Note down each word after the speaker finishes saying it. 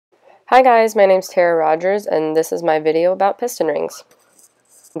Hi guys, my name's Tara Rogers and this is my video about piston rings.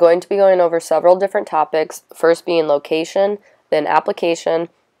 I'm going to be going over several different topics, first being location, then application,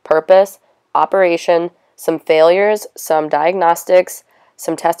 purpose, operation, some failures, some diagnostics,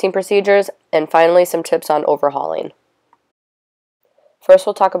 some testing procedures, and finally some tips on overhauling. First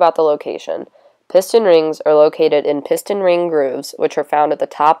we'll talk about the location. Piston rings are located in piston ring grooves, which are found at the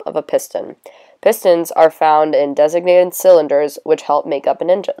top of a piston. Pistons are found in designated cylinders, which help make up an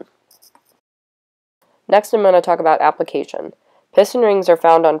engine. Next, I'm going to talk about application. Piston rings are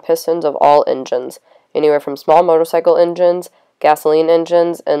found on pistons of all engines, anywhere from small motorcycle engines, gasoline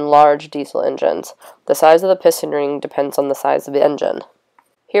engines, and large diesel engines. The size of the piston ring depends on the size of the engine.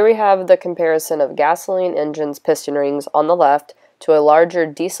 Here we have the comparison of gasoline engines' piston rings on the left to a larger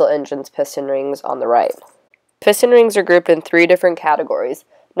diesel engine's piston rings on the right. Piston rings are grouped in three different categories,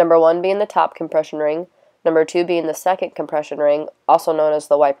 number 1 being the top compression ring, number 2 being the second compression ring, also known as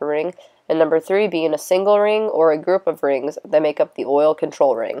the wiper ring, and number 3 being a single ring or a group of rings that make up the oil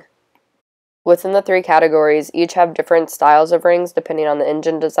control ring. Within the three categories, each have different styles of rings depending on the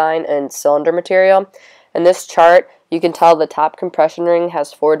engine design and cylinder material. In this chart, you can tell the top compression ring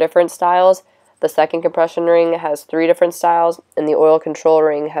has 4 different styles, the second compression ring has 3 different styles, and the oil control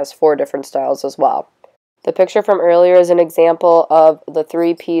ring has 4 different styles as well. The picture from earlier is an example of the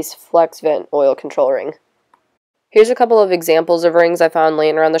 3-piece flex vent oil control ring. Here's a couple of examples of rings I found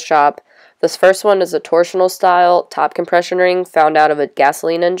laying around the shop. This first one is a torsional style top compression ring found out of a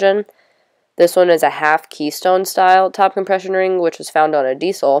gasoline engine. This one is a half keystone style top compression ring which is found on a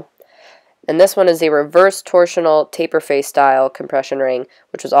diesel. And this one is a reverse torsional taper face style compression ring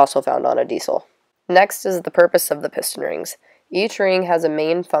which was also found on a diesel. Next is the purpose of the piston rings. Each ring has a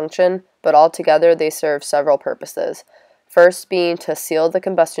main function, but altogether they serve several purposes. First being to seal the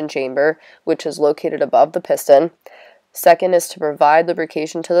combustion chamber, which is located above the piston. Second is to provide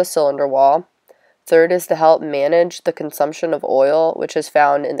lubrication to the cylinder wall. Third is to help manage the consumption of oil, which is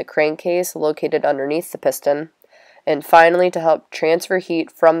found in the crankcase located underneath the piston. And finally, to help transfer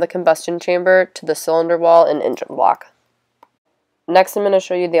heat from the combustion chamber to the cylinder wall and engine block. Next, I'm going to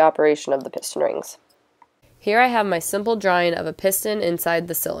show you the operation of the piston rings. Here I have my simple drawing of a piston inside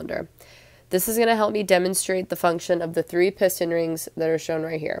the cylinder. This is going to help me demonstrate the function of the 3 piston rings that are shown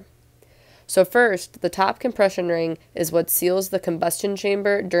right here. So first, the top compression ring is what seals the combustion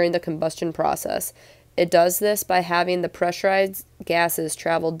chamber during the combustion process. It does this by having the pressurized gases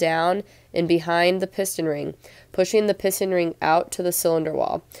travel down and behind the piston ring, pushing the piston ring out to the cylinder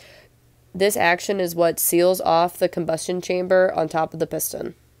wall. This action is what seals off the combustion chamber on top of the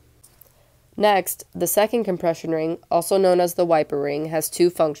piston. Next, the second compression ring, also known as the wiper ring, has 2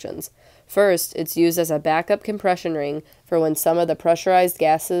 functions. First, it's used as a backup compression ring for when some of the pressurized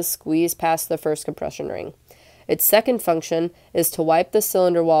gases squeeze past the first compression ring. Its second function is to wipe the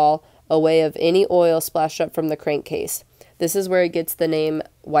cylinder wall away of any oil splashed up from the crankcase. This is where it gets the name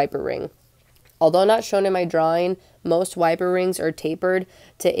wiper ring. Although not shown in my drawing, most wiper rings are tapered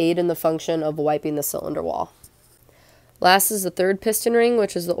to aid in the function of wiping the cylinder wall. Last is the third piston ring,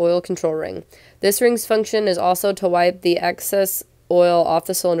 which is the oil control ring. This ring's function is also to wipe the excess oil off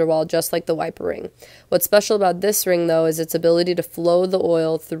the cylinder wall, just like the wiper ring. What's special about this ring, though, is its ability to flow the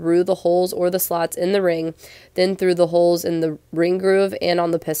oil through the holes or the slots in the ring, then through the holes in the ring groove and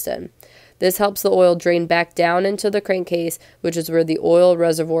on the piston. This helps the oil drain back down into the crankcase, which is where the oil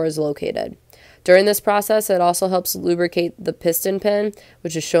reservoir is located. During this process, it also helps lubricate the piston pin,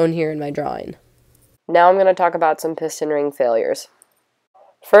 which is shown here in my drawing. Now I'm going to talk about some piston ring failures.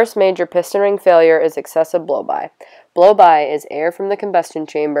 First major piston ring failure is excessive blow-by. Blow-by is air from the combustion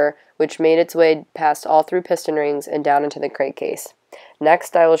chamber which made its way past all 3 piston rings and down into the crankcase.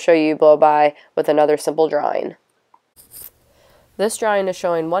 Next, I will show you blow-by with another simple drawing. This drawing is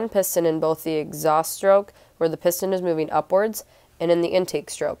showing one piston in both the exhaust stroke, where the piston is moving upwards, and in the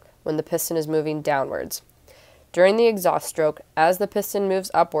intake stroke, when the piston is moving downwards. During the exhaust stroke, as the piston moves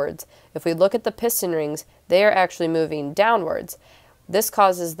upwards, if we look at the piston rings, they are actually moving downwards. This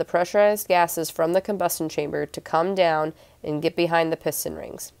causes the pressurized gases from the combustion chamber to come down and get behind the piston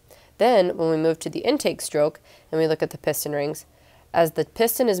rings. Then, when we move to the intake stroke and we look at the piston rings, as the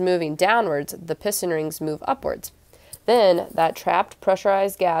piston is moving downwards, the piston rings move upwards. Then, that trapped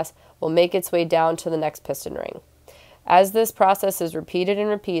pressurized gas will make its way down to the next piston ring. As this process is repeated and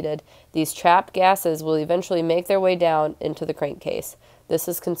repeated, these trapped gases will eventually make their way down into the crankcase. This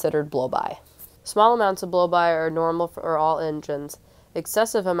is considered blow-by. Small amounts of blow-by are normal for all engines.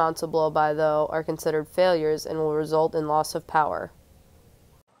 Excessive amounts of blow-by, though, are considered failures and will result in loss of power.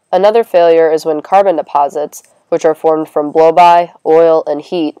 Another failure is when carbon deposits, which are formed from blow-by, oil, and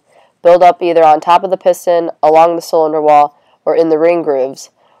heat, build up either on top of the piston, along the cylinder wall, or in the ring grooves.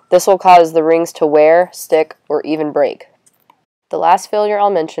 This will cause the rings to wear, stick, or even break. The last failure I'll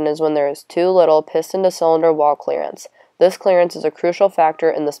mention is when there is too little piston-to-cylinder wall clearance. This clearance is a crucial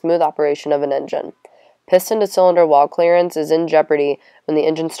factor in the smooth operation of an engine. Piston-to-cylinder wall clearance is in jeopardy when the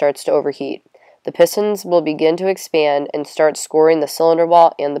engine starts to overheat. The pistons will begin to expand and start scoring the cylinder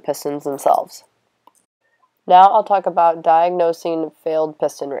wall and the pistons themselves. Now I'll talk about diagnosing failed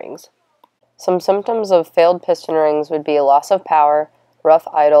piston rings. Some symptoms of failed piston rings would be a loss of power, rough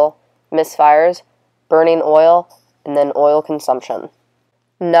idle, misfires, burning oil, and then oil consumption.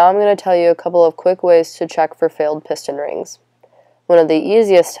 Now I'm going to tell you a couple of quick ways to check for failed piston rings. One of the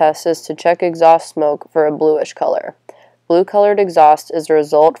easiest tests is to check exhaust smoke for a bluish color. Blue-colored exhaust is a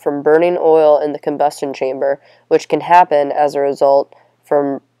result from burning oil in the combustion chamber, which can happen as a result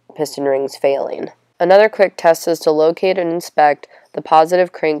from piston rings failing. Another quick test is to locate and inspect the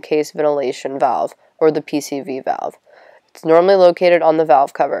positive crankcase ventilation valve, or the PCV valve. It's normally located on the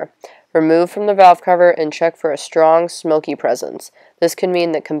valve cover. Remove from the valve cover and check for a strong, smoky presence. This can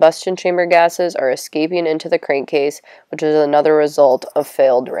mean that combustion chamber gases are escaping into the crankcase, which is another result of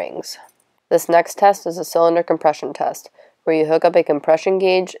failed rings. This next test is a cylinder compression test, where you hook up a compression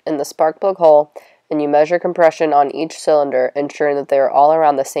gauge in the spark plug hole and you measure compression on each cylinder, ensuring that they are all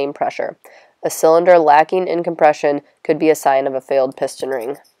around the same pressure. A cylinder lacking in compression could be a sign of a failed piston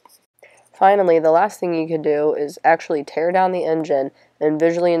ring. Finally, the last thing you could do is actually tear down the engine and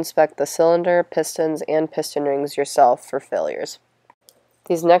visually inspect the cylinder, pistons, and piston rings yourself for failures.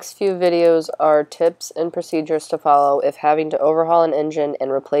 These next few videos are tips and procedures to follow if having to overhaul an engine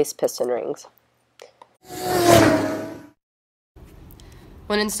and replace piston rings.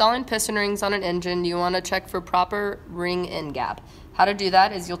 When installing piston rings on an engine, you want to check for proper ring in gap. How to do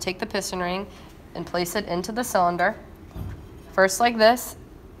that is you'll take the piston ring and place it into the cylinder, first like this,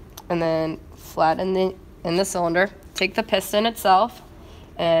 and then flat in the cylinder. Take the piston itself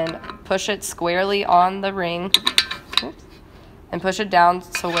and push it squarely on the ring. Oops. And push it down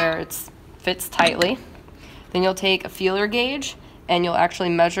to where it fits tightly. Then you'll take a feeler gauge and you'll actually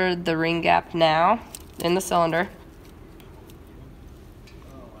measure the ring gap now in the cylinder.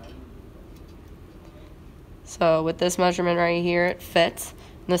 So with this measurement right here, it fits.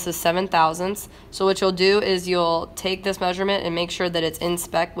 And this is 7 thousandths. So what you'll do is you'll take this measurement and make sure that it's in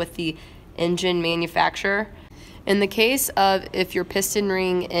spec with the engine manufacturer. In the case of if your piston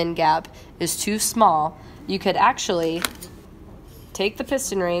ring in gap is too small, you could actually take the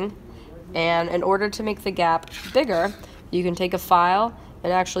piston ring, and in order to make the gap bigger, you can take a file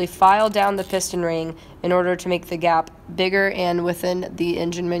and actually file down the piston ring in order to make the gap bigger and within the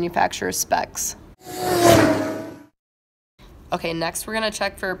engine manufacturer's specs. Okay, next we're going to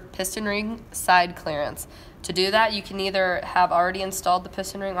check for piston ring side clearance. To do that, you can either have already installed the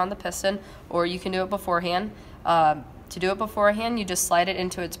piston ring on the piston, or you can do it beforehand. To do it beforehand, you just slide it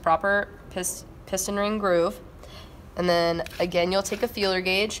into its proper piston ring groove. And then again, you'll take a feeler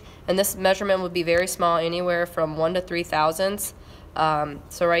gauge, and this measurement will be very small, anywhere from 1 to 3 thousandths.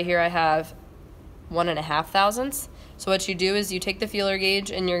 So right here I have 1.5 thousandths. So what you do is you take the feeler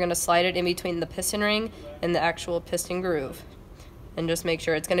gauge and you're going to slide it in between the piston ring and the actual piston groove. And just make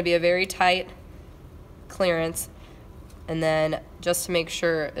sure it's going to be a very tight clearance, and then just to make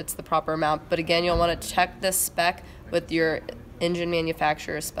sure it's the proper amount. But again, you'll want to check this spec with your engine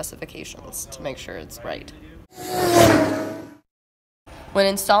manufacturer's specifications to make sure it's right. When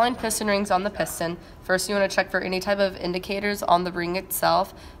installing piston rings on the piston, first you want to check for any type of indicators on the ring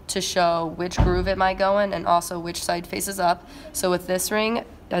itself to show which groove it might go in and also which side faces up. So with this ring,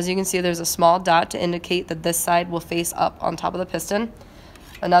 as you can see, there's a small dot to indicate that this side will face up on top of the piston.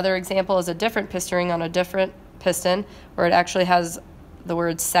 Another example is a different piston ring on a different piston where it actually has the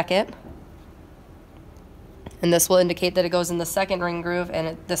word second. And this will indicate that it goes in the second ring groove,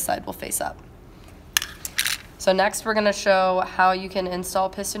 and this side will face up. So next we're going to show how you can install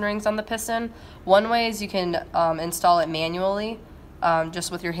piston rings on the piston. One way is you can install it manually,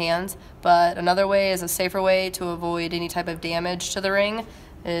 just with your hands, but another way is a safer way to avoid any type of damage to the ring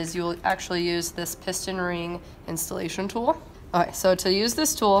is you'll actually use this piston ring installation tool. Okay, so to use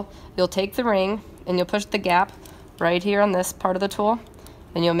this tool, you'll take the ring and you'll push the gap right here on this part of the tool,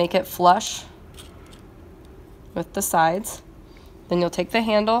 and you'll make it flush with the sides. Then you'll take the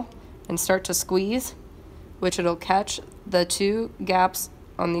handle and start to squeeze, which it'll catch the two gaps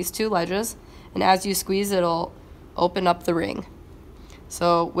on these two ledges, and as you squeeze, it'll open up the ring.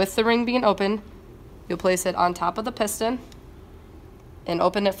 So with the ring being open, you'll place it on top of the piston and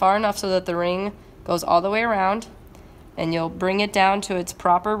open it far enough so that the ring goes all the way around, and you'll bring it down to its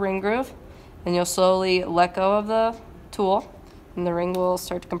proper ring groove, and you'll slowly let go of the tool, and the ring will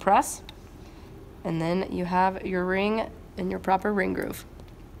start to compress, and then you have your ring in your proper ring groove.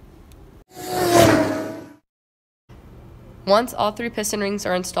 Once all 3 piston rings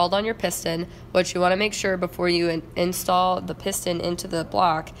are installed on your piston, what you want to make sure before you install the piston into the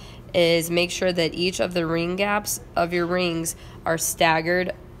block is make sure that each of the ring gaps of your rings are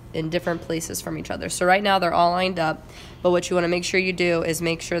staggered in different places from each other. So right now they're all lined up, but what you want to make sure you do is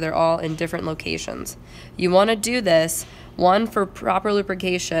make sure they're all in different locations. You want to do this, 1, for proper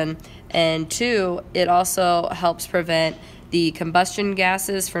lubrication, and 2, it also helps prevent the combustion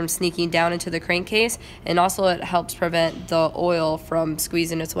gases from sneaking down into the crankcase, and also it helps prevent the oil from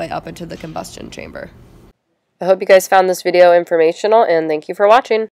squeezing its way up into the combustion chamber. I hope you guys found this video informational, and thank you for watching.